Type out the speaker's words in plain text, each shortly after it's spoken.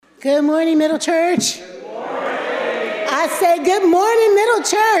Good morning, Middle Church. Good morning. I say good morning, Middle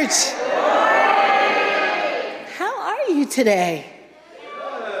Church. Good morning. How are you today?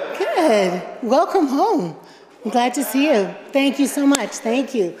 Good. Welcome home. I'm glad to see you. Thank you so much.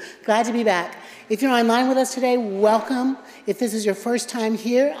 Thank you. Glad to be back. If you're online with us today, welcome. If this is your first time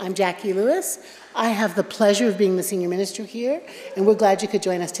here, I'm Jackie Lewis. I have the pleasure of being the senior minister here, and we're glad you could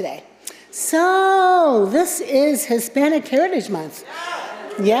join us today. So, this is Hispanic Heritage Month.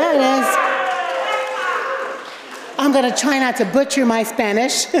 Yeah, it is. I'm going to try not to butcher my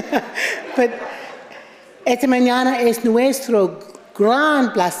Spanish, but esta mañana es nuestro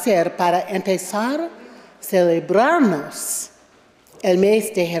gran placer para empezar a celebrarnos el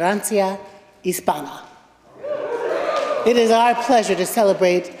mes de herencia hispana. It is our pleasure to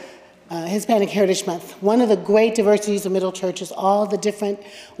celebrate Hispanic Heritage Month. One of the great diversities of Middle Church is all the different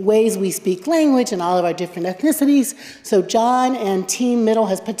ways we speak language and all of our different ethnicities. So John and Team Middle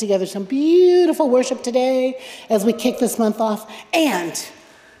has put together some beautiful worship today as we kick this month off. And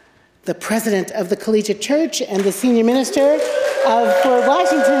the president of the Collegiate Church and the senior minister for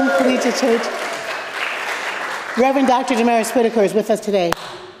Washington Collegiate Church, Reverend Dr. Damaris Whitaker, is with us today.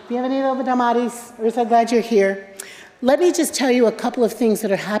 Bienvenido, Damaris. We're so glad you're here. Let me just tell you a couple of things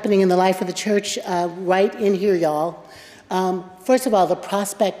that are happening in the life of the church right in here, y'all. First of all, the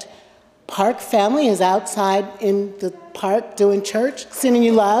Prospect Park family is outside in the park doing church, sending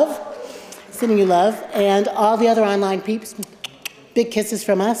you love, and all the other online peeps, big kisses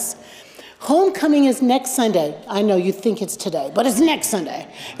from us. Homecoming is next Sunday. I know you think it's today, but it's next Sunday.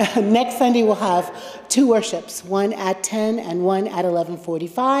 Next Sunday we'll have 2 worships, one at 10 and one at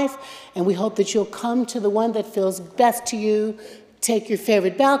 11:45. And we hope that you'll come to the one that feels best to you, take your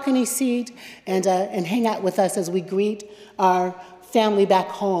favorite balcony seat, and hang out with us as we greet our family back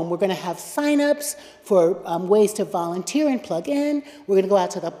home. We're going to have sign-ups for ways to volunteer and plug in. We're going to go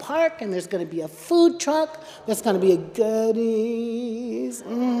out to the park, and there's going to be a food truck. There's going to be a goodies.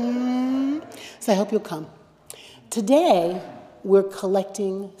 So I hope you'll come. Today, we're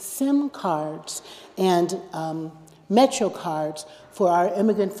collecting SIM cards and Metro cards for our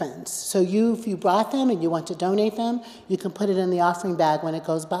immigrant friends. So if you brought them and you want to donate them, you can put it in the offering bag when it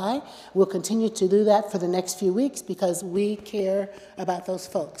goes by. We'll continue to do that for the next few weeks because we care about those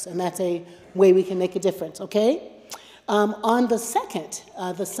folks, and that's a way we can make a difference, okay? On the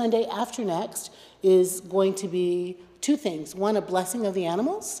 2nd, the Sunday after next, is going to be 2 things. One, a blessing of the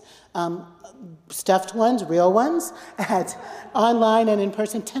animals, stuffed ones, real ones, at online and in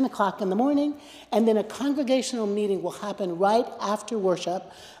person, 10 o'clock in the morning. And then a congregational meeting will happen right after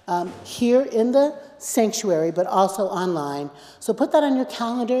worship here in the sanctuary, but also online. So put that on your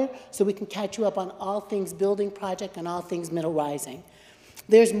calendar so we can catch you up on all things Building Project and all things Middle Rising.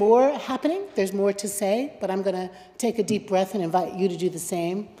 There's more happening. There's more to say, but I'm going to take a deep breath and invite you to do the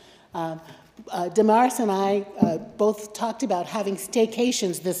same. Damaris and I both talked about having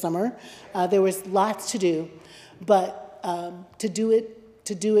staycations this summer. There was lots to do, but to do it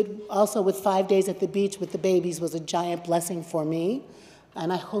also with 5 days at the beach with the babies was a giant blessing for me,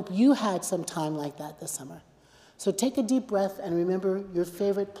 and I hope you had some time like that this summer. So take a deep breath and remember your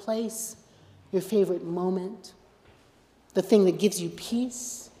favorite place, your favorite moment, the thing that gives you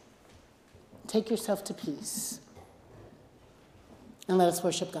peace. Take yourself to peace, and let us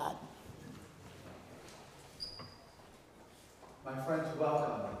worship God. My friends,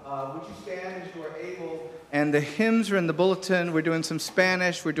 welcome. Would you stand as you are able? And the hymns are in the bulletin. We're doing some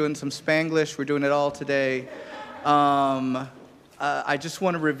Spanish. We're doing some Spanglish. We're doing it all today. I just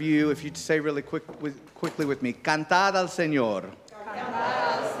want to review, if you'd say really quickly with me. Cantad al Señor.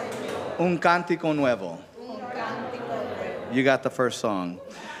 Un cántico nuevo. You got the first song.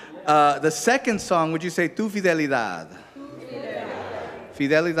 The second song, would you say Tu fidelidad?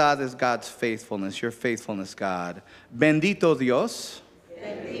 Fidelidad is God's faithfulness, your faithfulness, God. Bendito Dios.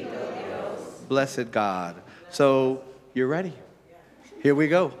 Bendito Dios. Blessed God. So, you're ready. Here we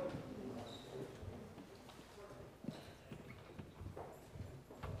go.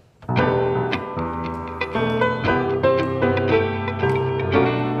 One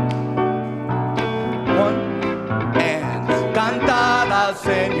and cantad al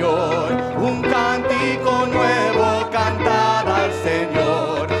Señor, un cántico nuevo, cantad al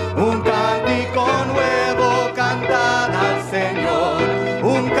Señor, un cántico nuevo, cantad al Señor,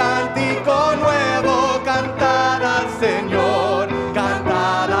 un cántico nuevo, cantad al Señor,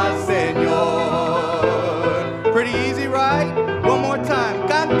 cantad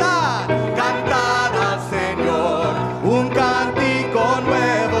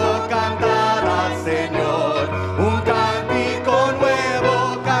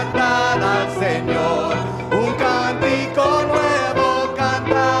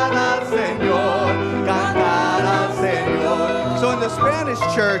Spanish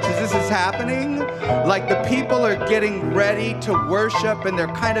church, as this is happening, like the people are getting ready to worship and they're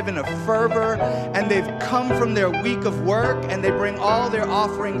kind of in a fervor and they've come from their week of work and they bring all their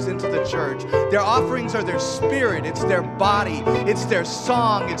offerings into the church. Their offerings are their spirit, it's their body, it's their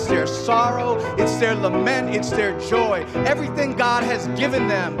song, it's their sorrow, it's their lament, it's their joy. Everything God has given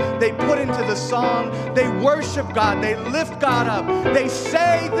them, they put into the song. They worship God, they lift God up. They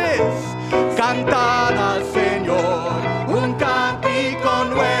say this: Cantar al Señor, un cántico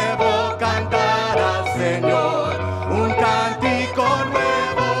nuevo, cantar al Señor, un cántico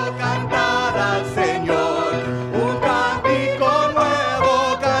nuevo, cantar al Señor, un cántico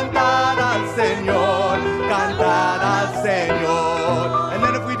nuevo, cantar al Señor, cantar al Señor. And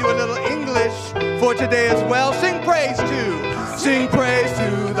then if we do a little English for today as well, sing praise to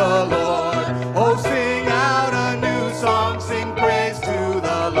the Lord. Oh, sing out a new song, sing praise to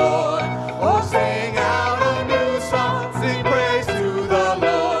the Lord. Oh, sing out a new song, sing praise to the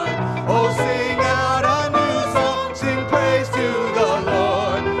Lord. Oh, sing out a new song, sing praise to the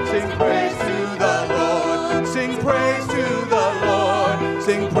Lord. Sing praise to the Lord, sing praise to the Lord,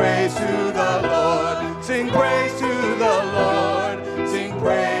 sing praise to the Lord, sing praise to the Lord, sing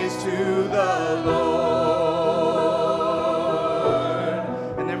praise to the Lord.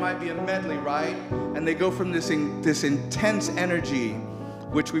 And there might be a medley, right? And they go from this intense energy,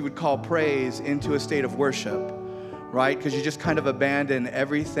 which we would call praise, into a state of worship, right? Because you just kind of abandon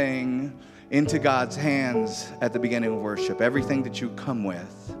everything into God's hands at the beginning of worship, everything that you come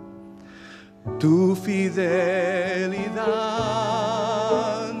with. Tu fidelidad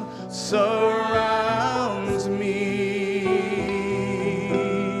surrounds me.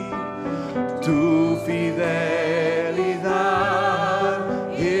 Tu fidelidad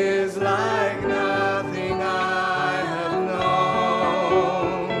is like nothing I have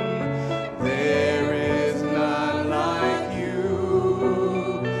known. There is none like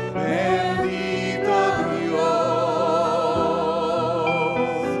you, bendito Dios.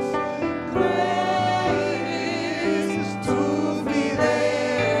 Great is tu fidelidad,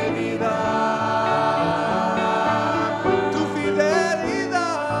 tu fidelidad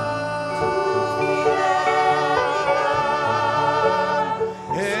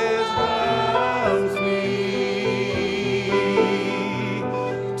surrounds me.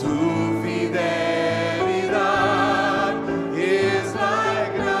 Tu fidelidad is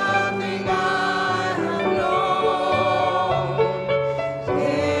like nothing I have known.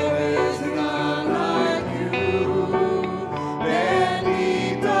 There is none like you,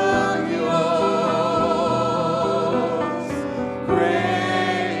 bendito Dios.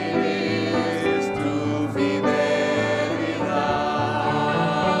 Great is tu fidelidad.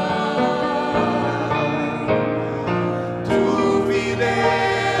 Tu fidelidad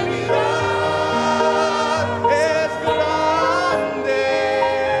es grande.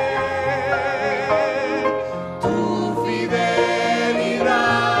 Tu fidelidad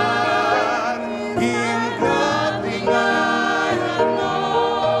in nothing I have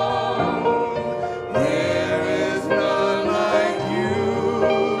known. There is none like you,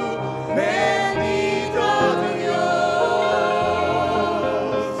 bendito Dios.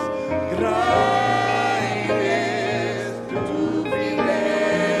 Great is tu fidelidad.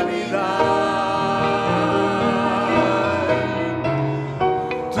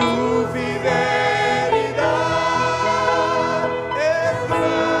 Tu fidelidad es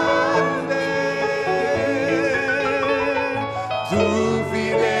grande. Tu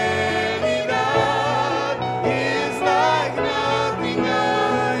fidelidad is like nothing I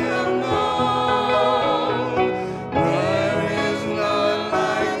have known. There is none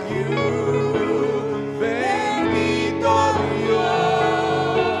like you, bendito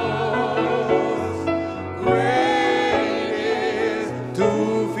Dios. Great is tu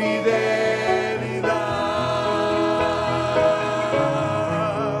fidelidad.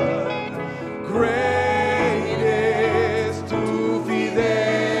 Great is tu fidelidad.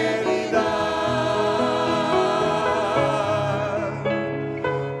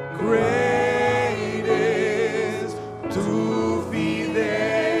 Great is tu fidelidad.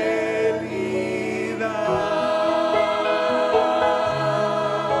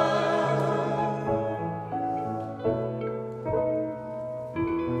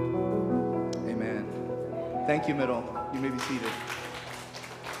 Amen. Thank you, Middle. You may be seated.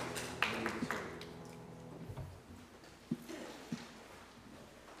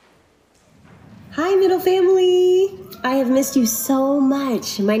 Hi, Middle family. I have missed you so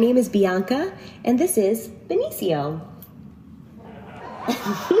much. My name is Bianca, and this is Benicio.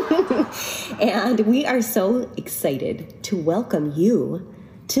 And we are so excited to welcome you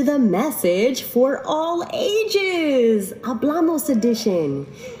to the Message for All Ages, Hablamos edition.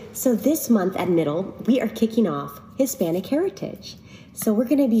 So this month at Middle, we are kicking off Hispanic Heritage. So we're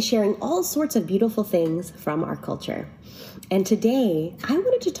going to be sharing all sorts of beautiful things from our culture. And today, I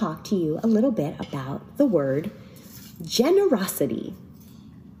wanted to talk to you a little bit about the word generosity.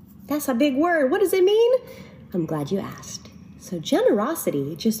 That's a big word. What does it mean? I'm glad you asked. So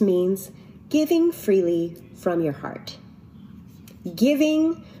generosity just means giving freely from your heart.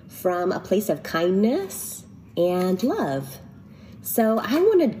 Giving from a place of kindness and love. So I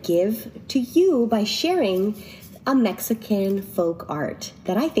want to give to you by sharing a Mexican folk art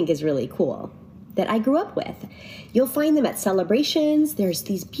that I think is really cool, that I grew up with. You'll find them at celebrations. There's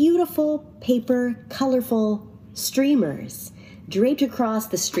these beautiful paper, colorful streamers draped across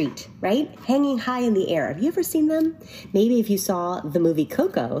the street, right? Hanging high in the air. Have you ever seen them? Maybe if you saw the movie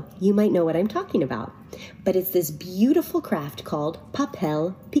Coco, you might know what I'm talking about. But it's this beautiful craft called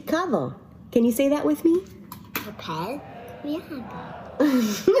papel picado. Can you say that with me? Papel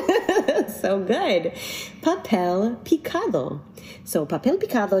picado. So good. Papel picado. So papel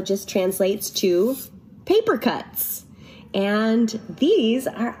picado just translates to paper cuts. And these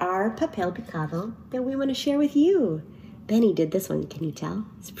are our papel picado that we want to share with you. Benny did this one, can you tell?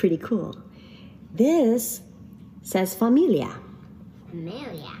 It's pretty cool. This says familia.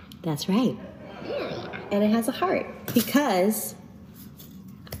 Familia. That's right. Familia. And it has a heart because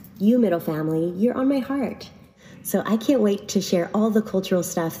you, Middle family, you're on my heart. So I can't wait to share all the cultural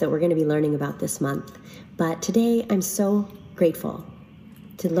stuff that we're going to be learning about this month. But today I'm so grateful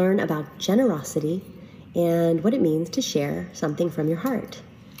to learn about generosity and what it means to share something from your heart.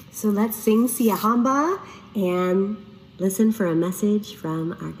 So let's sing Siyahamba and listen for a message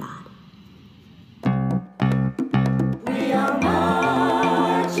from our God. We are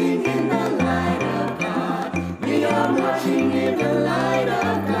marching in the light of God. We are marching in the light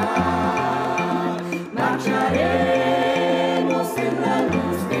of God. Marcharemos en la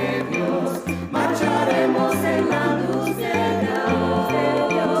luz de Dios. Marcharemos en la luz de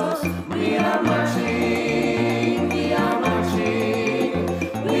Dios. We are marching, we are marching.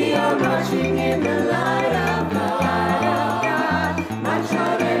 We are marching in the light of God.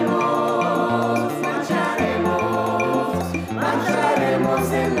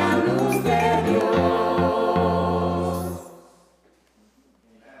 Marcharemos en la luz de Dios.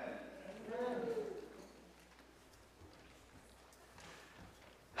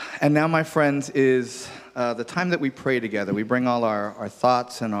 And now, my friends, is the time that we pray together. We bring all our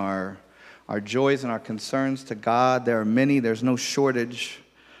thoughts and our joys and our concerns to God. There are many. There's no shortage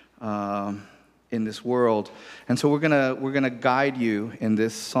in this world. And so we're gonna guide you in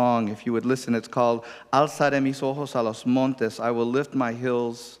this song. If you would listen, it's called Alzaré mis ojos a los montes. I will lift my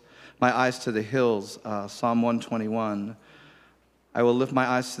eyes to the hills, Psalm 121. I will lift my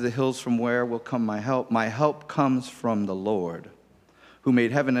eyes to the hills, from where will come my help. My help comes from the Lord, who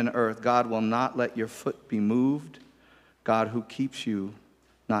made heaven and earth. God will not let your foot be moved. God who keeps you,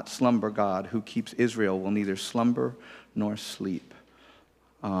 not slumber. God who keeps Israel will neither slumber nor sleep.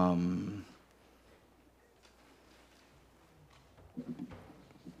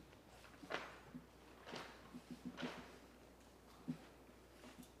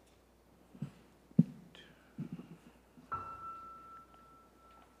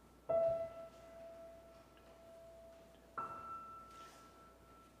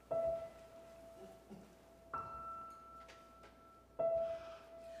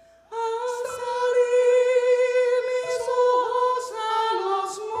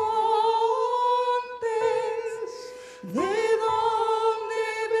 ¿De dónde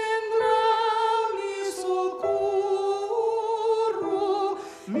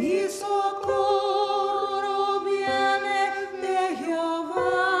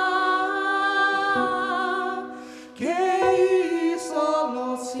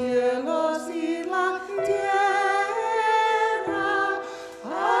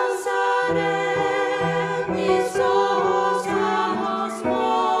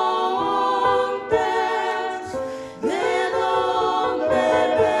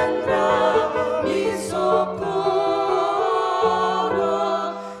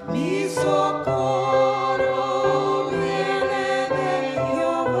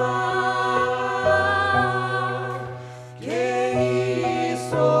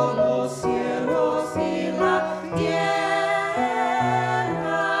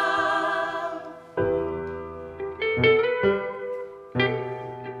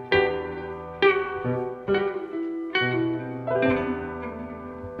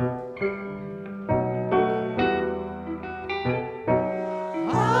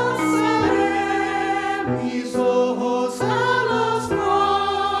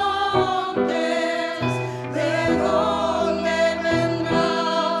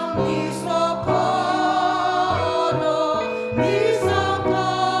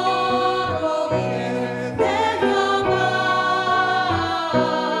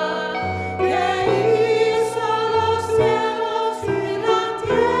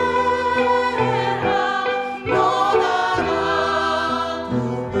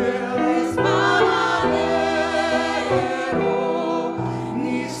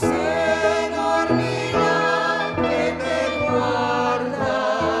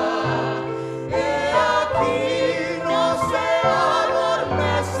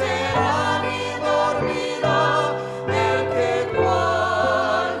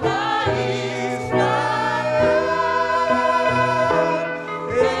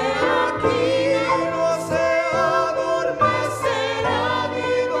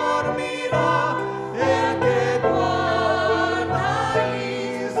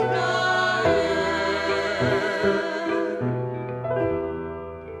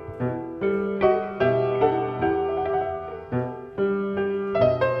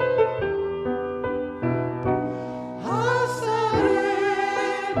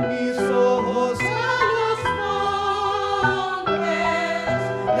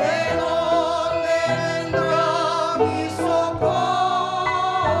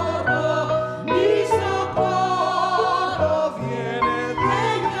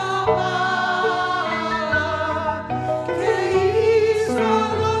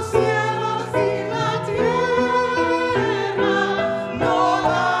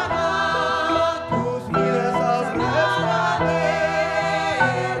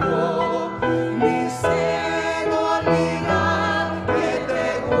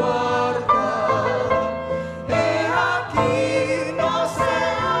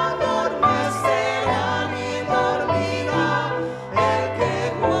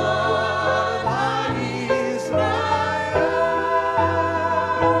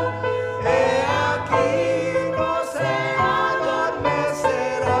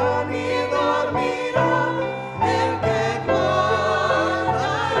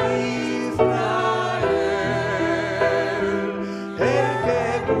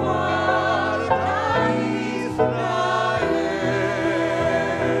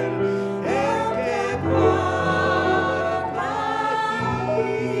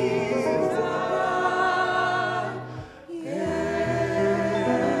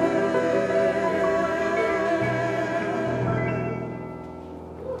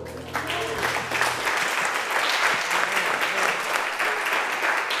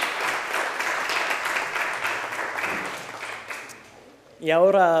Y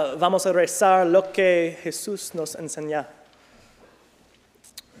ahora vamos a rezar lo que Jesús nos enseña.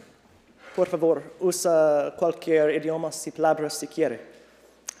 Por favor, usa cualquier idioma y palabras si quiere.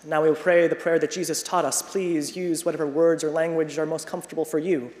 Now we will pray the prayer that Jesus taught us. Please use whatever words or language are most comfortable for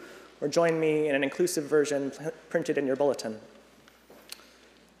you, or join me in an inclusive version printed in your bulletin.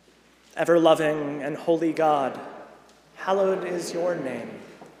 Ever-loving and holy God, hallowed is your name.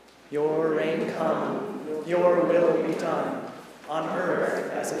 Your reign come, your will be done, on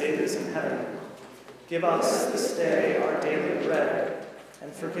earth as it is in heaven. Give us this day our daily bread,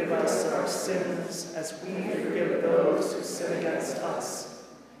 and forgive us our sins as we forgive those who sin against us.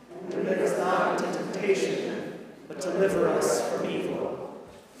 And lead us not into temptation, but deliver us from evil.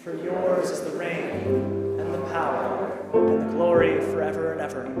 For yours is the reign, and the power, and the glory forever and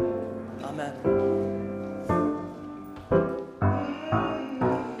ever. Amen.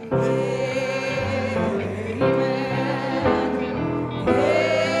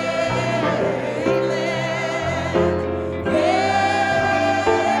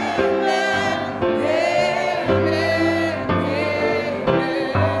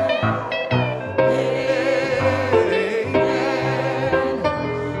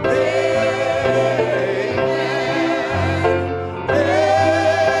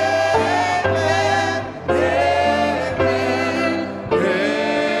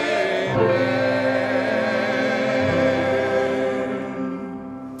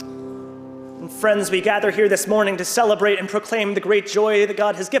 Friends, we gather here this morning to celebrate and proclaim the great joy that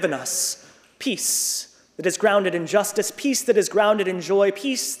God has given us. Peace that is grounded in justice, peace that is grounded in joy,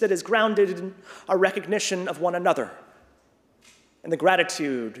 peace that is grounded in our recognition of one another, and the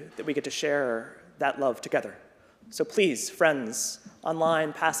gratitude that we get to share that love together. So please, friends,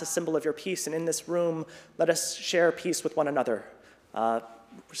 online, pass a symbol of your peace, and in this room, let us share peace with one another. We're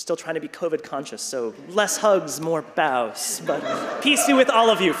still trying to be COVID conscious, so less hugs, more bows, but peace be with all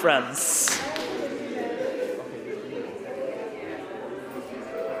of you, friends.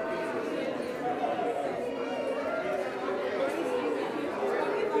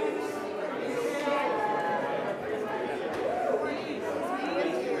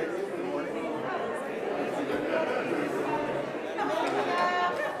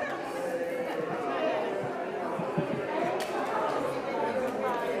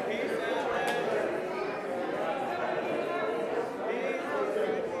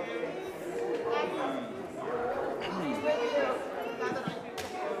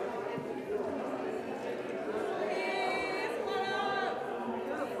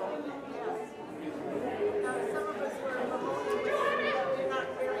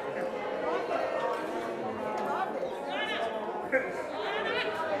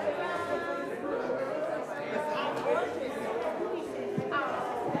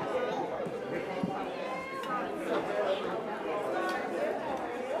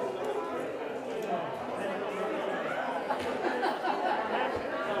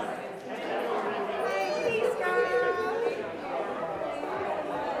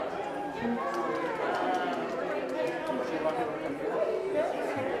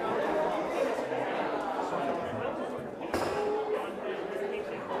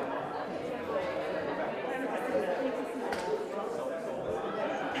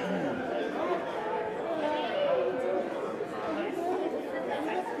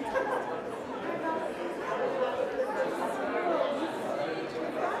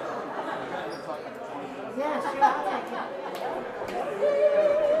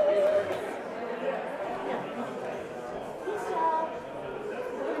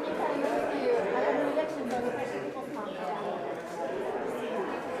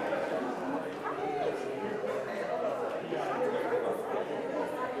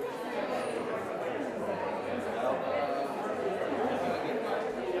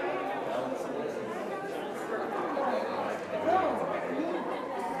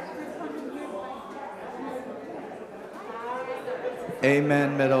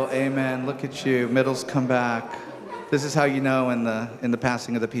 Amen, middle, amen. Look at you. Middle's come back. This is how you know in the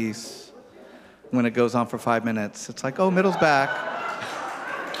passing of the peace, when it goes on for 5 minutes. It's like, oh, middle's back.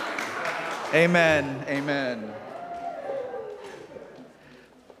 Amen, amen.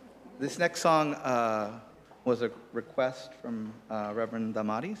 This next song was a request from Reverend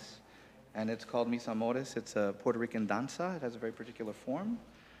Damaris, and it's called Mis Amores. It's a Puerto Rican danza. It has a very particular form,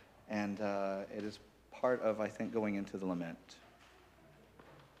 and it is part of, I think, going into the lament.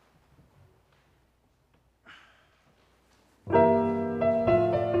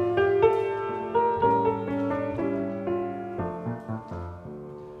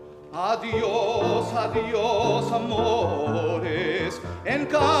 Adiós, adiós, amores,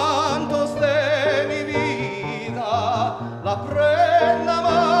 encantos de mi vida, la prenda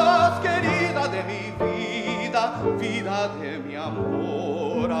más querida de mi vida, vida de mi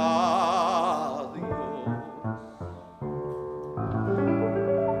amor. Adiós.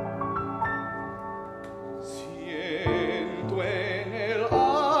 Siento en el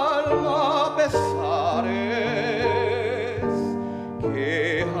alma pesares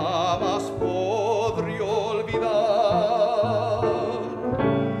que jamás podré olvidar,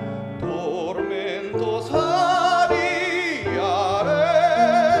 tormentos aviares,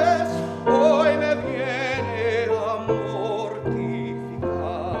 hoy me viene a mortificar.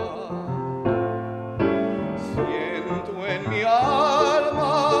 Siento en mi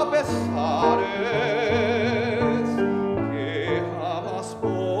alma pesares que jamás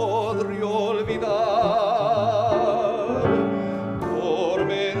podré olvidar,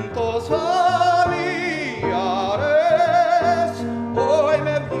 tormentos aviares, hoy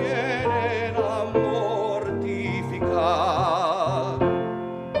me vienen a mortificar.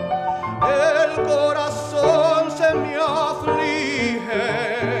 El corazón se me aflige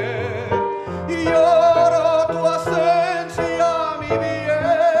y lloro tu ausencia, mi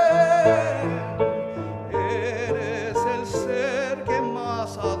bien. Eres el ser que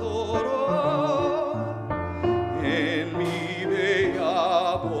más adoro en mi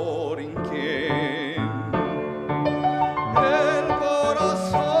bella Borinquen. El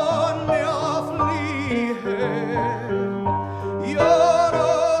corazón me aflige,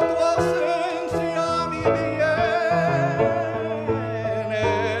 lloro tu ausencia, mi bien.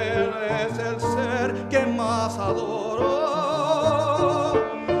 Él es el ser que más adoro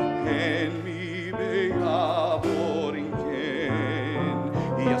en mi bella Borinquen.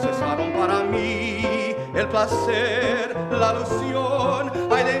 Y ya cesaron para mí el placer, la ilusión,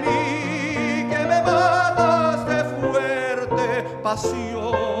 ay de mí que me matas de fuerte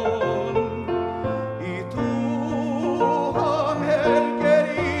pasión. Y tú, ángel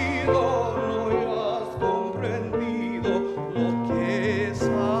querido, no has comprendido lo que es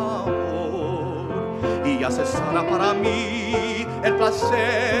amor. Y ya cesará para mí el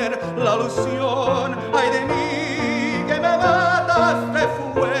placer, la ilusión, ay de mí que me matas de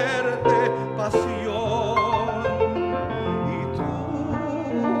fuerte pasión. Y tú,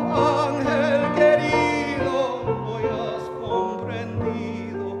 ángel querido, no has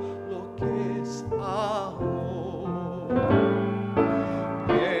comprendido lo que es amor.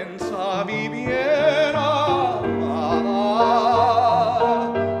 Piensa, mi bien amada,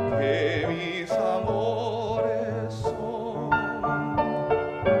 que mis amores son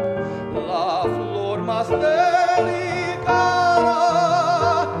la flor más delicada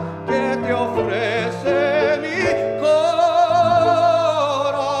que te ofrece mi corazón.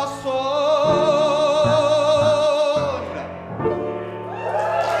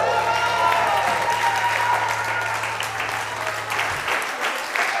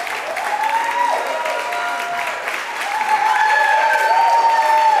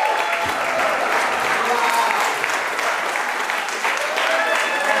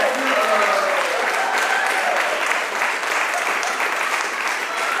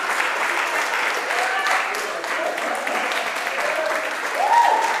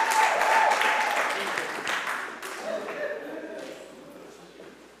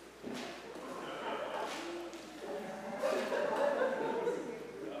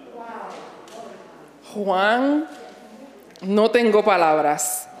 Juan, no tengo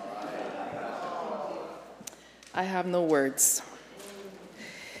palabras. I have no words.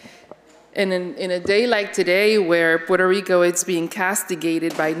 And in a day like today, where Puerto Rico is being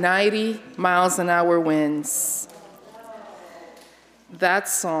castigated by 90 miles an hour winds, that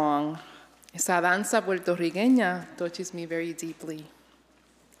song, esa danza puertorriqueña, touches me very deeply.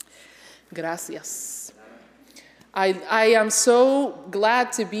 Gracias. I am so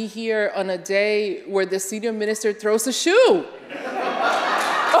glad to be here on a day where the senior minister throws a shoe.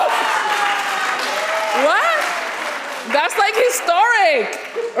 What? That's like his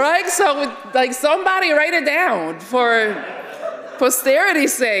historic, right? So like somebody write it down for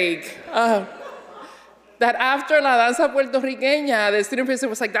posterity's sake. That after la danza puertorriqueña, the student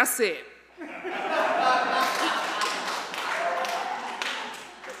president was like, that's it.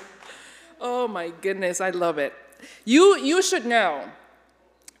 Oh my goodness, I love it. You should know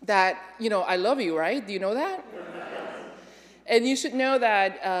that, I love you, right? Do you know that? And you should know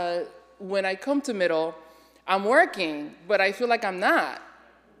that when I come to Middle, I'm working, but I feel like I'm not.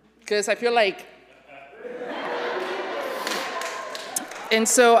 Because I feel like, and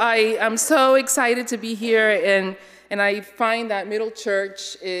so I'm so excited to be here, and I find that Middle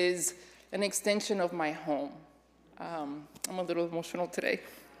Church is an extension of my home. I'm a little emotional today.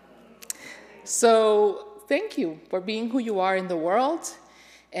 So thank you for being who you are in the world,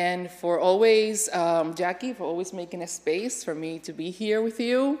 and for always, Jackie, for always making a space for me to be here with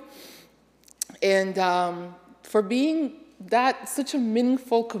you, and for being such a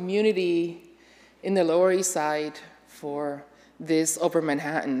meaningful community in the Lower East Side for this Upper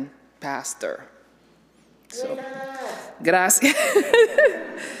Manhattan pastor. So, gracias.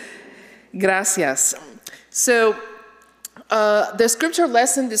 Gracias. So, the scripture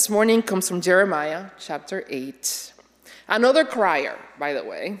lesson this morning comes from Jeremiah chapter 8. Another crier, by the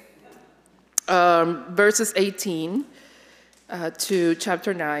way, verses 18 to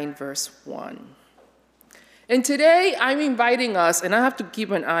chapter 9, verse 1. And today I'm inviting us, and I have to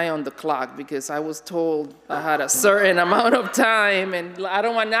keep an eye on the clock because I was told I had a certain amount of time, and I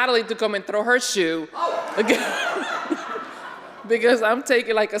don't want Natalie to come and throw her shoe. Because I'm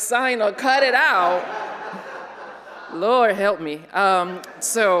taking like a sign or cut it out. Lord help me.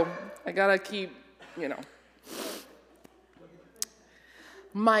 So I gotta keep,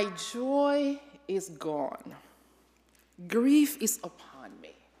 My joy is gone. Grief is upon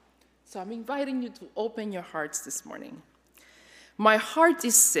me. So I'm inviting you to open your hearts this morning. My heart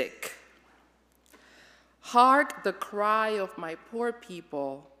is sick. Hark the cry of my poor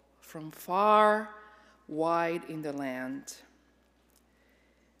people from far, wide in the land.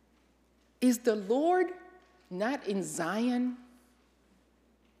 Is the Lord not in Zion?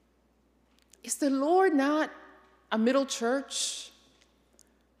 Is the Lord not a Middle Church?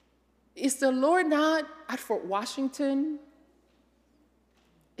 Is the Lord not at Fort Washington?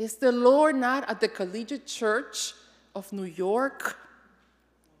 Is the Lord not at the Collegiate Church of New York?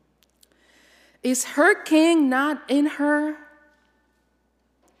 Is her king not in her?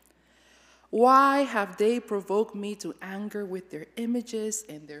 Why have they provoked me to anger with their images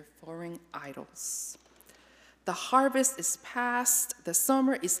and their foreign idols? The harvest is past, the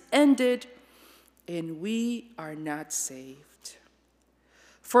summer is ended, and we are not saved.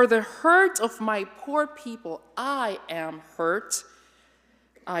 For the hurt of my poor people, I am hurt.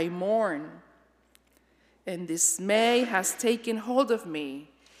 I mourn, and dismay has taken hold of me.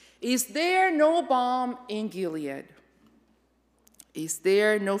 Is there no balm in Gilead? Is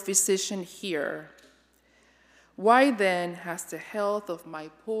there no physician here? Why then has the health of my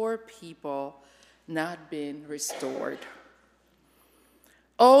poor people not been restored?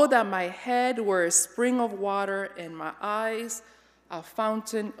 Oh, that my head were a spring of water and my eyes a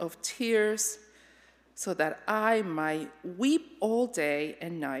fountain of tears, so that I might weep all day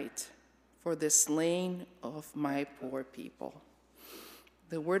and night for the slain of my poor people.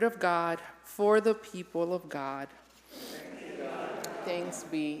 The word of God for the people of God. Thanks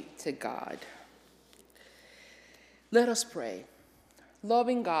be to God. Let us pray.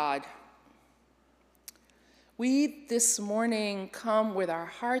 Loving God, we this morning come with our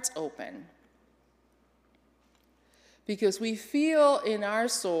hearts open because we feel in our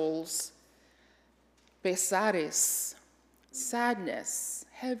souls pesares, sadness,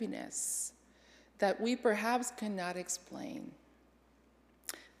 heaviness that we perhaps cannot explain.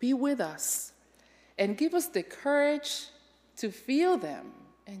 Be with us and give us the courage to feel them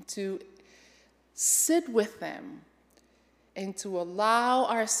and to sit with them and to allow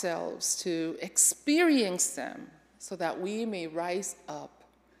ourselves to experience them so that we may rise up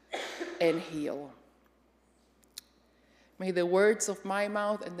and heal. May the words of my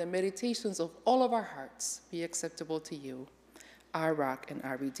mouth and the meditations of all of our hearts be acceptable to you, our rock and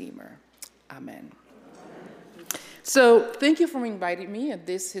our redeemer. Amen. So thank you for inviting me at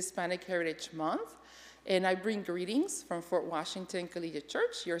this Hispanic Heritage Month. And I bring greetings from Fort Washington Collegiate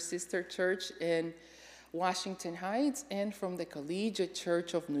Church, your sister church in Washington Heights, and from the Collegiate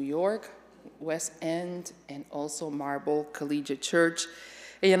Church of New York, West End, and also Marble Collegiate Church.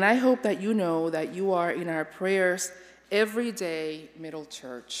 And I hope that you know that you are in our prayers every day, Middle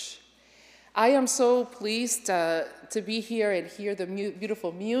Church. I am so pleased to be here and hear the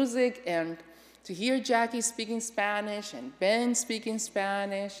beautiful music and to hear Jackie speaking Spanish and Ben speaking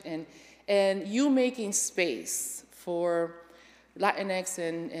Spanish and you making space for Latinx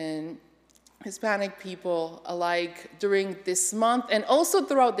and Hispanic people alike during this month and also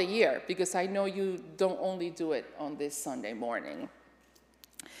throughout the year, because I know you don't only do it on this Sunday morning.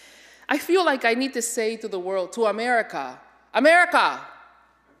 I feel like I need to say to the world, to America, America,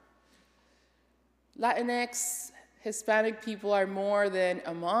 Latinx, Hispanic people are more than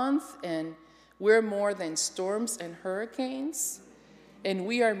a month, and we're more than storms and hurricanes, and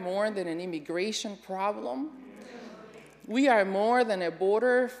we are more than an immigration problem. We are more than a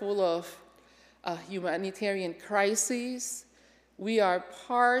border full of humanitarian crises. We are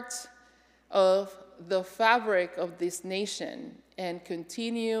part of the fabric of this nation and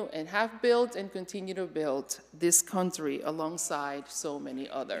continue and have built and continue to build this country alongside so many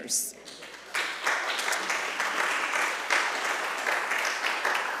others.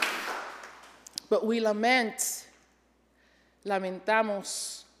 But we lamentamos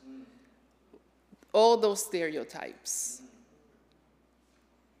all those stereotypes.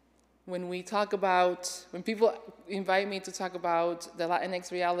 When people invite me to talk about the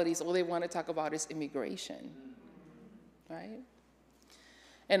Latinx realities, all they want to talk about is immigration, right?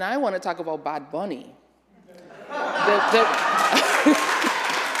 And I want to talk about Bad Bunny.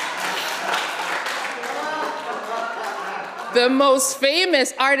 The most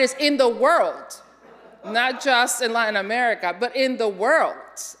famous artist in the world, not just in Latin America, but in the world.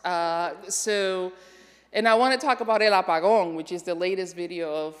 And I want to talk about El Apagón, which is the latest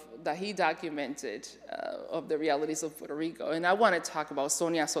video that he documented of the realities of Puerto Rico. And I want to talk about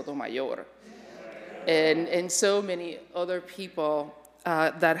Sonia Sotomayor and so many other people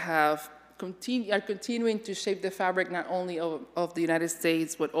that are continuing to shape the fabric not only of the United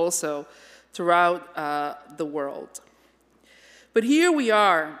States, but also throughout the world. But here we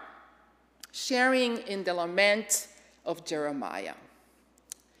are, sharing in the lament of Jeremiah.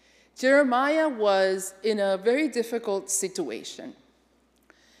 Jeremiah was in a very difficult situation.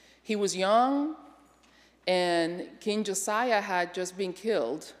 He was young, and King Josiah had just been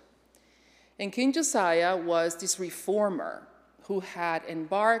killed. And King Josiah was this reformer who had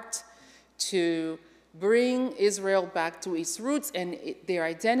embarked to bring Israel back to its roots and their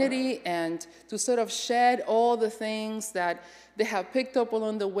identity, and to sort of shed all the things that they have picked up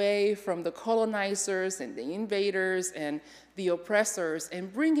along the way from the colonizers and the invaders and the oppressors,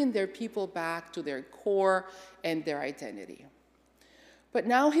 and bringing their people back to their core and their identity. But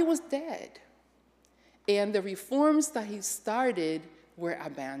now he was dead, and the reforms that he started were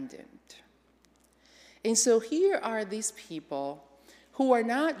abandoned. And so here are these people who are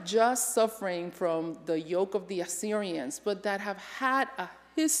not just suffering from the yoke of the Assyrians, but that have had a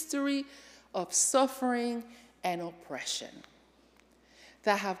history of suffering and oppression,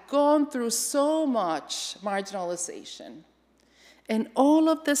 that have gone through so much marginalization. And all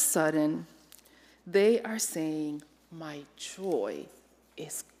of a sudden, they are saying, my joy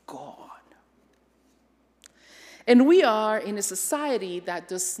is gone. And we are in a society that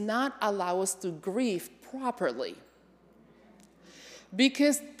does not allow us to grieve properly,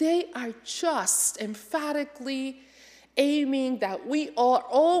 because they are just emphatically aiming that we are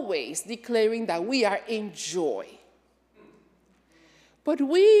always declaring that we are in joy. But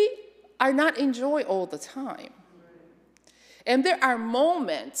we are not in joy all the time. And there are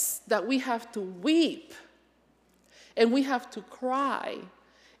moments that we have to weep, and we have to cry,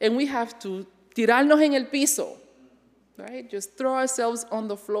 and we have to tirarnos en el piso, right? Just throw ourselves on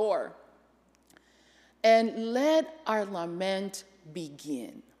the floor and let our lament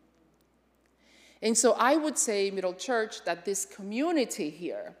begin. And so I would say, Middle Church, that this community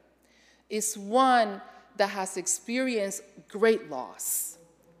here is one that has experienced great loss.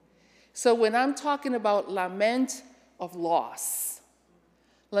 So when I'm talking about lament of loss,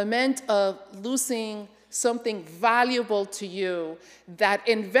 lament of losing something valuable to you that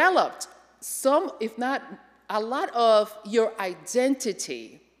enveloped some, if not a lot of your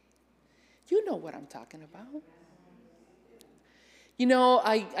identity, you know what I'm talking about. You know,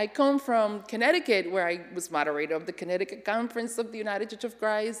 I come from Connecticut, where I was moderator of the Connecticut Conference of the United Church of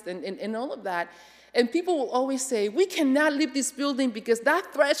Christ and all of that. And people will always say, we cannot leave this building because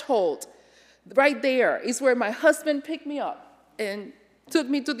that threshold right there is where my husband picked me up and took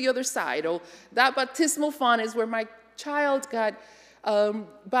me to the other side. Or that baptismal font is where my child got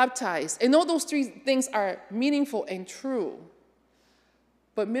baptized. And all those three things are meaningful and true.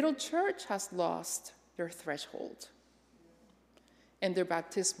 But Middle Church has lost their threshold and their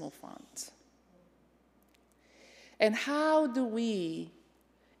baptismal font. And how do we,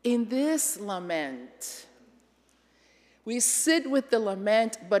 in this lament, we sit with the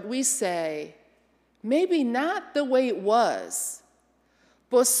lament, but we say, maybe not the way it was,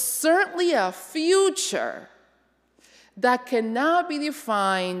 but certainly a future that cannot be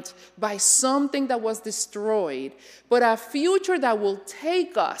defined by something that was destroyed, but a future that will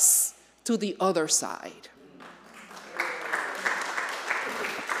take us to the other side.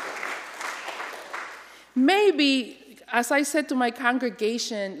 Maybe, as I said to my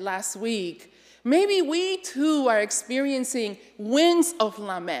congregation last week, maybe we too are experiencing winds of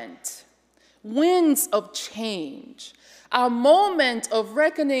lament, winds of change, a moment of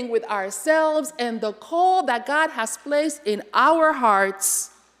reckoning with ourselves and the call that God has placed in our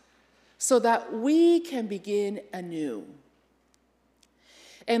hearts so that we can begin anew.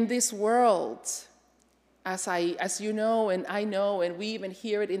 And this world, as you know and I know, and we even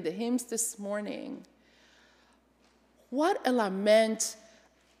hear it in the hymns this morning, what a lament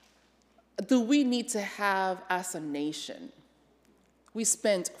do we need to have as a nation? We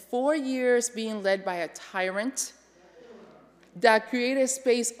spent 4 years being led by a tyrant that created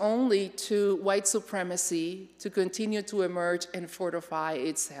space only to white supremacy to continue to emerge and fortify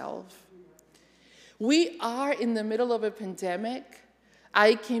itself. We are in the middle of a pandemic.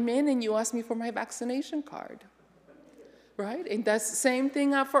 I came in and you asked me for my vaccination card, right? And that's the same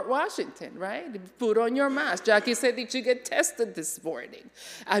thing at Fort Washington, right? Put on your mask. Jackie said, did you get tested this morning?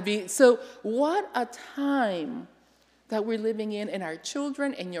 So what a time that we're living in, and our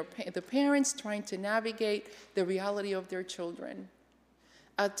children and the parents trying to navigate the reality of their children.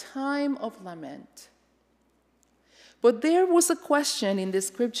 A time of lament. But there was a question in the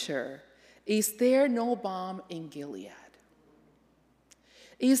scripture, is there no balm in Gilead?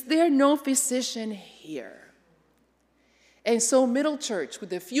 Is there no physician here? And so Middle Church, with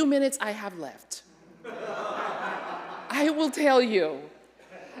the few minutes I have left, I will tell you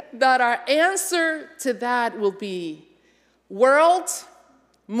that our answer to that will be, world,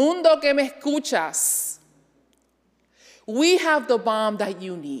 mundo que me escuchas, we have the balm that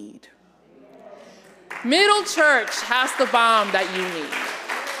you need. Middle Church has the balm that you need.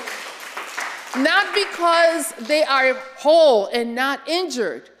 Not because they are whole and not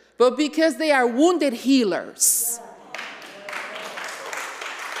injured, but because they are wounded healers.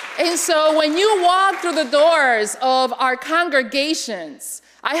 And so when you walk through the doors of our congregations,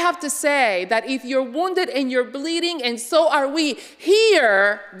 I have to say that if you're wounded and you're bleeding, and so are we,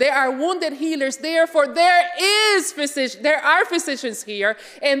 here there are wounded healers, therefore there are physicians here,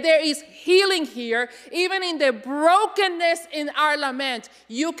 and there is healing here. Even in the brokenness in our lament,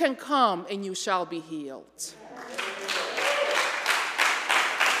 you can come and you shall be healed.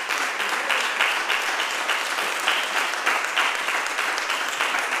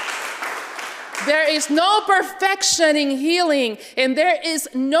 There is no perfection in healing, and there is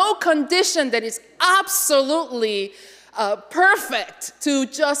no condition that is absolutely perfect to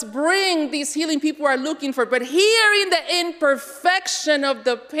just bring these healing people are looking for. But here in the imperfection of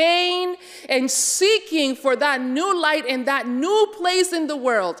the pain and seeking for that new light and that new place in the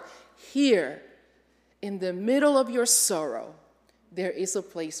world, here in the middle of your sorrow, there is a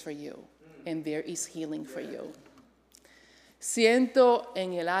place for you, and there is healing for you. Siento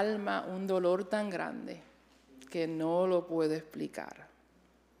en el alma un dolor tan grande que no lo puedo explicar.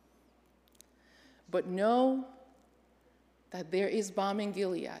 But know that there is balm in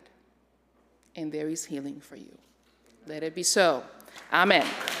Gilead, and there is healing for you. Let it be so. Amen.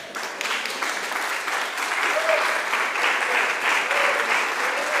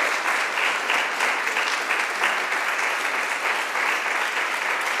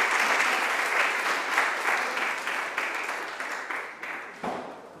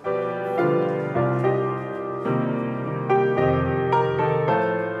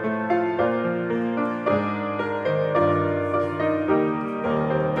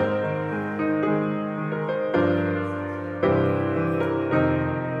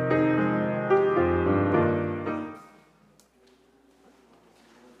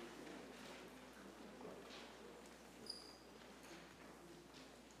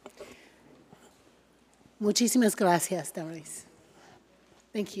 Muchísimas gracias, Damaris.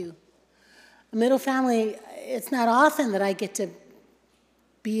 Thank you. Middle family, it's not often that I get to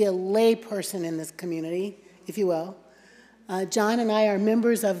be a lay person in this community, if you will. John and I are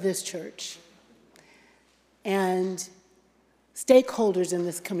members of this church and stakeholders in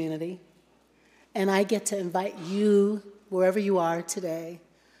this community, and I get to invite you, wherever you are today,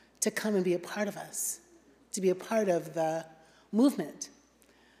 to come and be a part of us, to be a part of the movement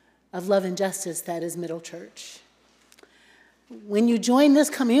of love and justice that is Middle Church. When you join this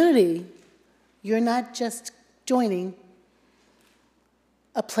community, you're not just joining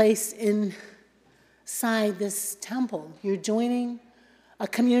a place inside this temple. You're joining a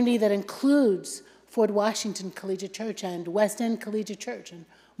community that includes Fort Washington Collegiate Church and West End Collegiate Church and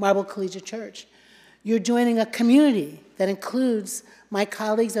Marble Collegiate Church. You're joining a community that includes my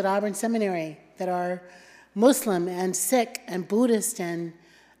colleagues at Auburn Seminary that are Muslim and Sikh and Buddhist and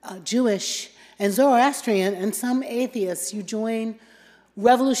Jewish and Zoroastrian and some atheists. You join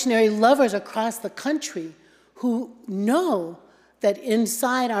revolutionary lovers across the country who know that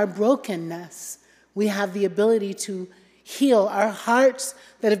inside our brokenness, we have the ability to heal. Our hearts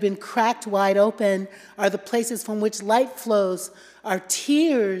that have been cracked wide open are the places from which light flows. Our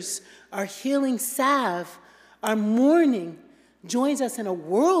tears, our healing salve, our mourning joins us in a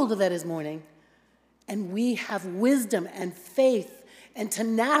world that is mourning. And we have wisdom and faith and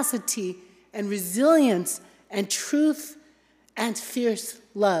tenacity and resilience and truth and fierce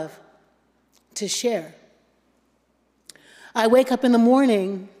love to share. I wake up in the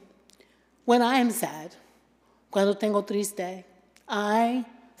morning when I am sad, cuando tengo triste. I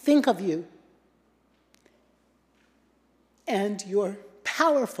think of you and your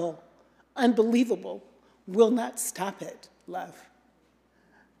powerful, unbelievable, will not stop it, love.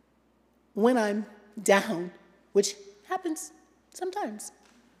 When I'm down, which happens sometimes,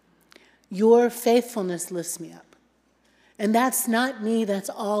 your faithfulness lifts me up. And that's not me, that's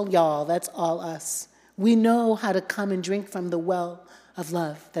all y'all, that's all us. We know how to come and drink from the well of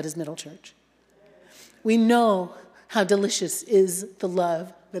love that is Middle Church. We know how delicious is the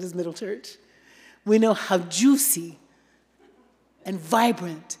love that is Middle Church. We know how juicy and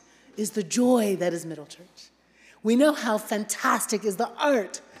vibrant is the joy that is Middle Church. We know how fantastic is the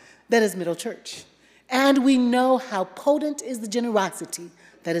art that is Middle Church. And we know how potent is the generosity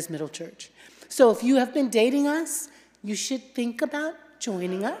that is Middle Church. So if you have been dating us, you should think about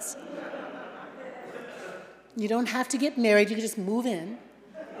joining us. You don't have to get married, you can just move in.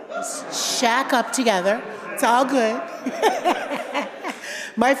 Just shack up together. It's all good.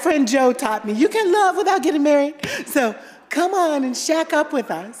 My friend Joe taught me, you can love without getting married. So come on and shack up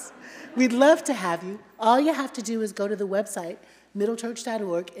with us. We'd love to have you. All you have to do is go to the website,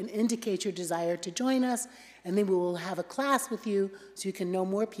 middlechurch.org, and indicate your desire to join us, and then we will have a class with you so you can know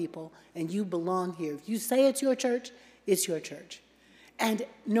more people, and you belong here. If you say it's your church, it's your church. And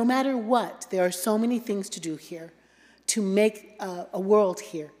no matter what, there are so many things to do here to make a world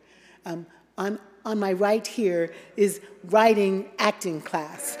here. On my right here is writing acting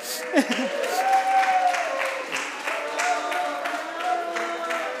class.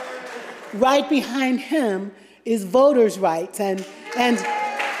 Right behind him is voters' rights, and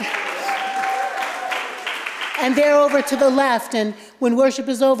they're over to the left, and when worship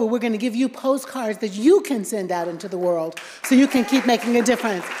is over, we're going to give you postcards that you can send out into the world so you can keep making a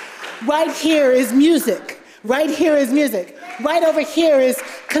difference. Right here is music. Right here is music. Right over here is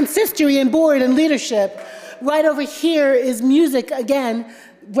consistory and board and leadership. Right over here is music again.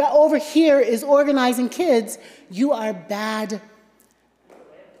 Right over here is organizing kids. You are bad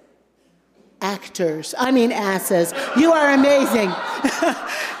actors. I mean asses. You are amazing.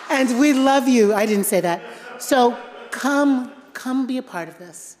 And we love you. I didn't say that. So come be a part of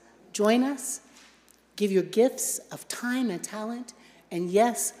this. Join us. Give your gifts of time and talent. And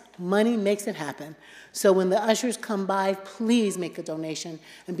yes, money makes it happen. So when the ushers come by, please make a donation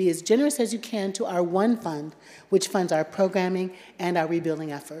and be as generous as you can to our one fund, which funds our programming and our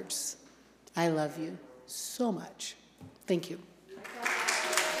rebuilding efforts. I love you so much. Thank you.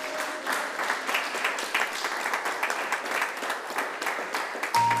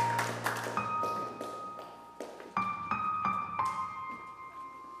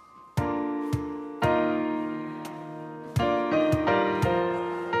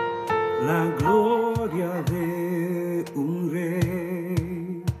 La gloria de un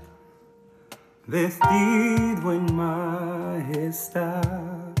rey, vestido en majestad,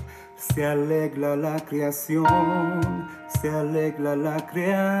 se alegra la creación, se alegra la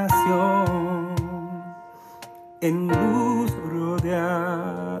creación, en luz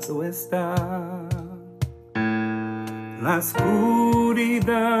rodeado está. La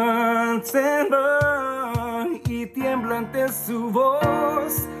oscuridad se va y tiembla ante su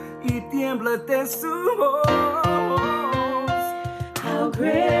voz, y tiembla ante su voz. How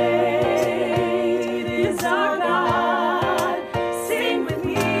great is our God. Sing with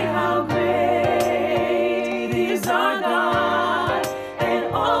me, how great is our God.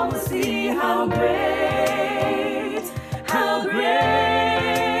 And all will see how great is our God.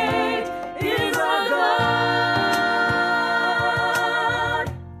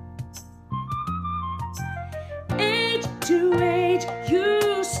 Age to age,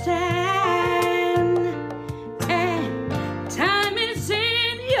 you stand, and time is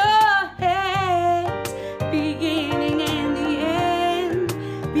in your hands, beginning and the end,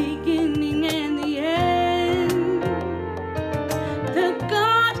 beginning and the end.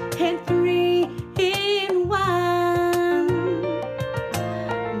 and three in one.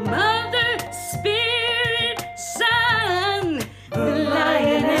 Mother, Spirit, Son, the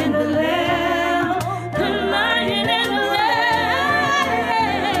Lion and the Lamb, the Lion and the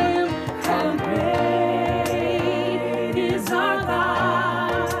Lamb. How great is our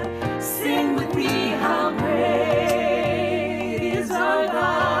God. Sing with me, how great is our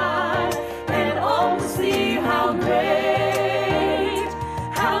God. And all will see how great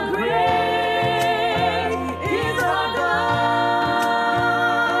is our God.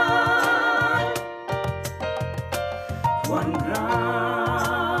 Cuán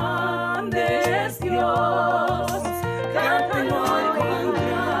grande es Dios, cántalo hoy, cuán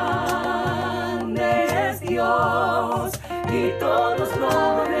grande es Dios, y todos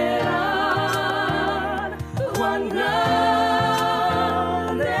lo verán. Cuán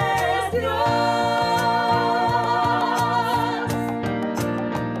grande es Dios.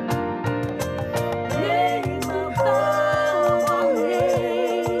 Name above all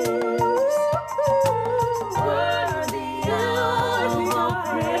names, worthy of all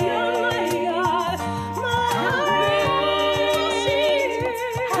praise. How great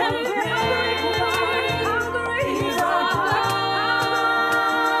is our God.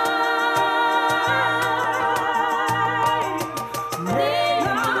 Name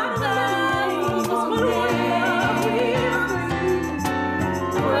above all names,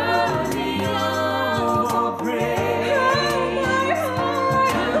 worthy of all praise.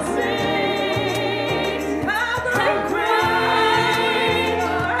 How great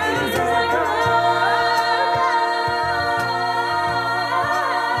is our God.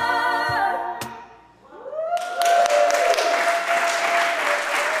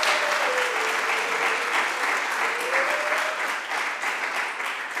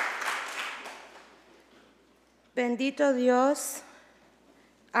 Bendito Dios,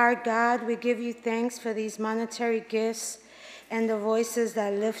 our God, we give you thanks for these monetary gifts and the voices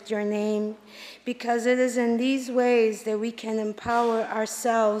that lift your name, because it is in these ways that we can empower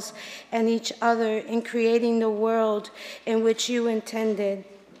ourselves and each other in creating the world in which you intended.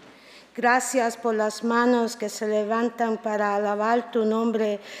 Gracias por las manos que se levantan para alabar tu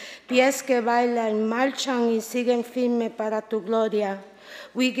nombre, pies que bailan, marchan y siguen firme para tu gloria.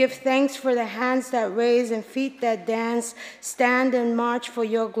 We give thanks for the hands that raise and feet that dance, stand and march for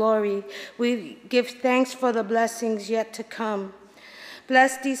your glory. We give thanks for the blessings yet to come.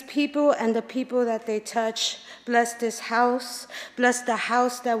 Bless these people and the people that they touch. Bless this house. Bless the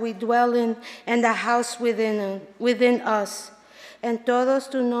house that we dwell in and the house within us. En todos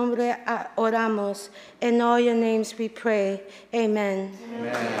tu nombre oramos. In all your names we pray. Amen.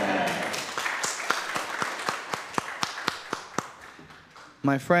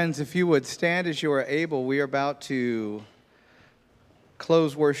 My friends, if you would stand as you are able, we are about to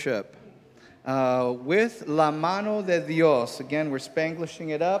close worship with La Mano de Dios. Again, we're Spanglishing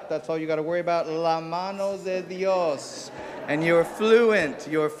it up. That's all you got to worry about. La Mano de Dios. And you're fluent.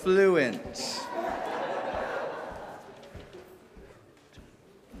 You're fluent.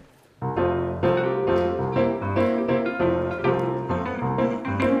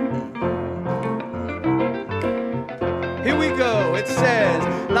 Here we go. It says,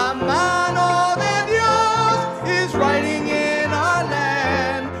 La mano de Dios is writing in our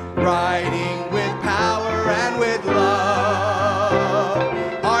land, writing with power and with love.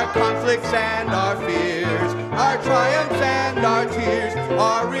 Our conflicts and our fears, our triumphs and our tears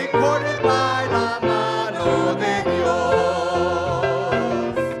are recorded by La mano de Dios.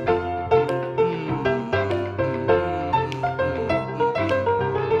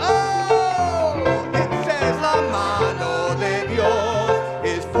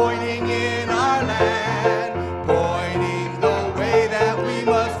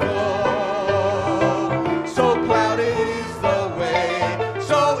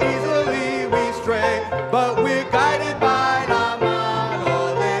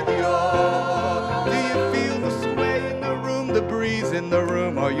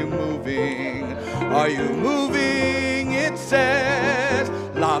 Are you moving? It says,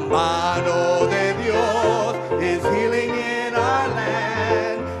 La mano de Dios is healing in our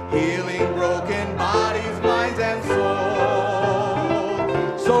land, healing broken bodies, minds, and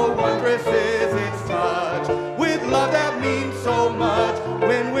souls. So wondrous is its touch, with love that means so much,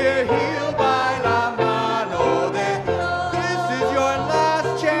 when we're healed by La mano de Dios. This is your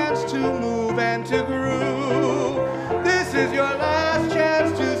last chance to move and to groove. This is your last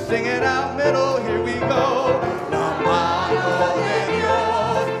chance to sing it out middle. Here we go. La mano de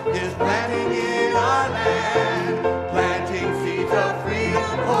Dios is planting in our land, planting seeds of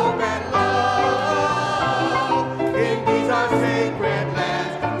freedom, hope, and love. In these our sacred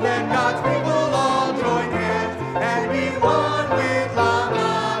lands, let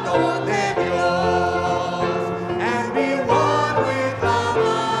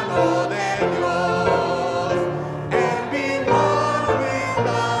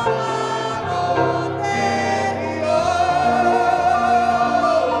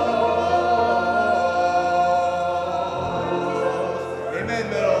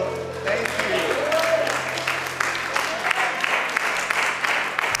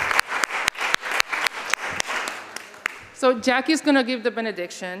So Jackie's going to give the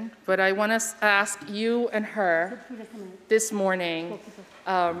benediction, but I want to ask you and her this morning.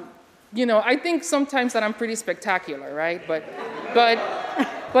 You know, I think sometimes that I'm pretty spectacular, right? But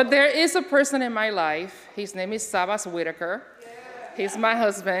there is a person in my life. His name is Sabas Whitaker. He's my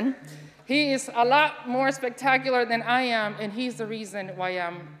husband. He is a lot more spectacular than I am, and he's the reason why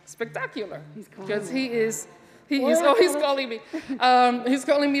I'm spectacular. Because he is calling me. He's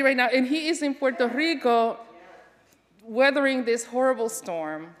calling me right now, and he is in Puerto Rico weathering this horrible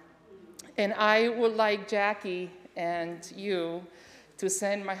storm. And I would like Jackie and you to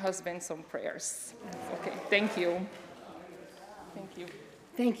send my husband some prayers. Okay, thank you. Thank you.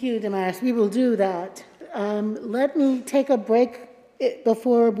 Thank you, Damaris. We will do that. Let me take a break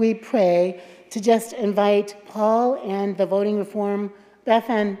before we pray to just invite Paul and the voting reform. Beth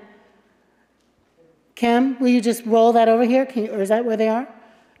and Kim, will you just roll that over here? Or is that where they are?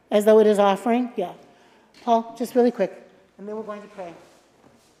 As though it is offering? Yeah. Paul, just really quick. And then we're going to pray.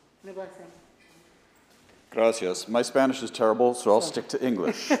 May blessing. Gracias. My Spanish is terrible, so I'll stick to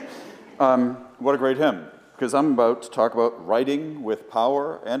English. What a great hymn, because I'm about to talk about writing with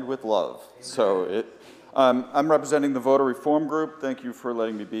power and with love. So I'm representing the Voter Reform Group. Thank you for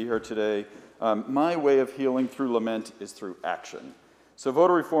letting me be here today. My way of healing through lament is through action. So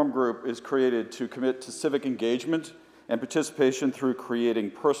Voter Reform Group is created to commit to civic engagement and participation through creating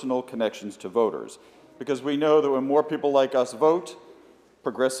personal connections to voters, because we know that when more people like us vote,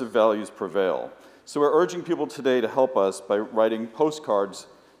 progressive values prevail. So we're urging people today to help us by writing postcards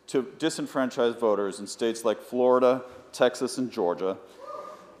to disenfranchised voters in states like Florida, Texas, and Georgia.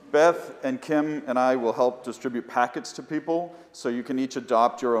 Beth and Kim and I will help distribute packets to people, so you can each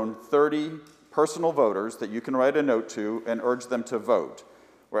adopt your own 30 personal voters that you can write a note to and urge them to vote.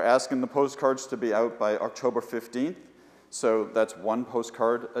 We're asking the postcards to be out by October 15th, so that's one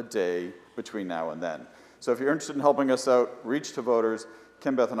postcard a day between now and then. So if you're interested in helping us out, reach to voters.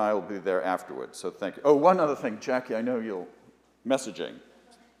 Kim, Beth, and I will be there afterwards, so thank you. Oh, one other thing, Jackie, I know you'll messaging.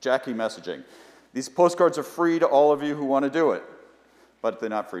 Jackie messaging. These postcards are free to all of you who want to do it, but they're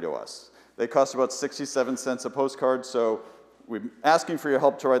not free to us. They cost about 67 cents a postcard, so we're asking for your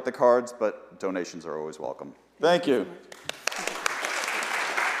help to write the cards, but donations are always welcome. Thank you.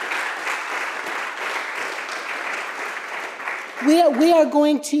 We are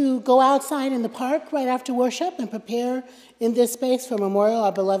going to go outside in the park right after worship and prepare in this space for memorial.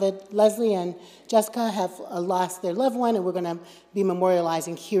 Our beloved Leslie and Jessica have lost their loved one, and we're going to be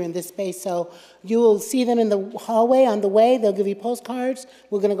memorializing here in this space. So you will see them in the hallway on the way. They'll give you postcards.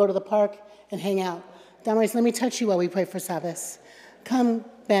 We're going to go to the park and hang out. Damaris, let me touch you while we pray for Sabbath. Come,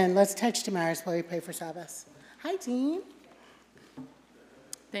 Ben, let's touch Damaris while we pray for Sabbath. Hi, team.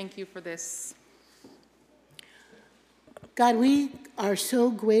 Thank you for this. God, we are so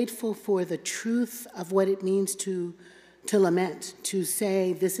grateful for the truth of what it means to lament, to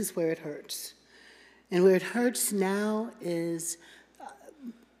say this is where it hurts. And where it hurts now is,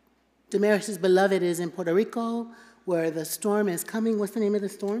 Damaris's beloved is in Puerto Rico, where the storm is coming. What's the name of the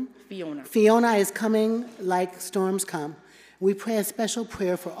storm? Fiona. Fiona is coming like storms come. We pray a special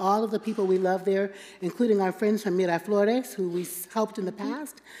prayer for all of the people we love there, including our friends from Miraflores, who we helped in the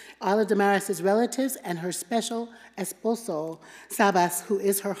past, all of Damaris's relatives, and her special esposo, Sabas, who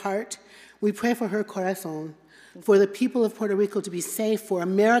is her heart. We pray for her corazon, for the people of Puerto Rico to be safe, for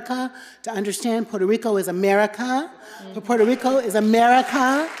America to understand Puerto Rico is America, for Puerto Rico is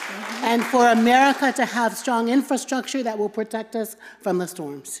America, and for America to have strong infrastructure that will protect us from the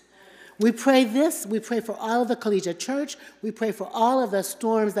storms. We pray this. We pray for all of the collegiate church. We pray for all of the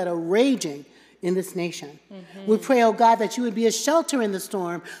storms that are raging in this nation. We pray, oh God, that you would be a shelter in the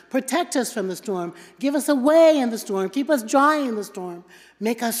storm, protect us from the storm, give us a way in the storm, keep us dry in the storm,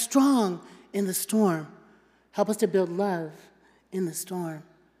 make us strong in the storm, help us to build love in the storm.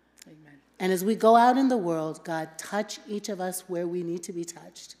 Amen. And as we go out in the world, God, touch each of us where we need to be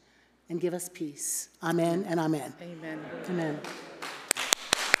touched and give us peace. Amen and amen. Amen. Amen.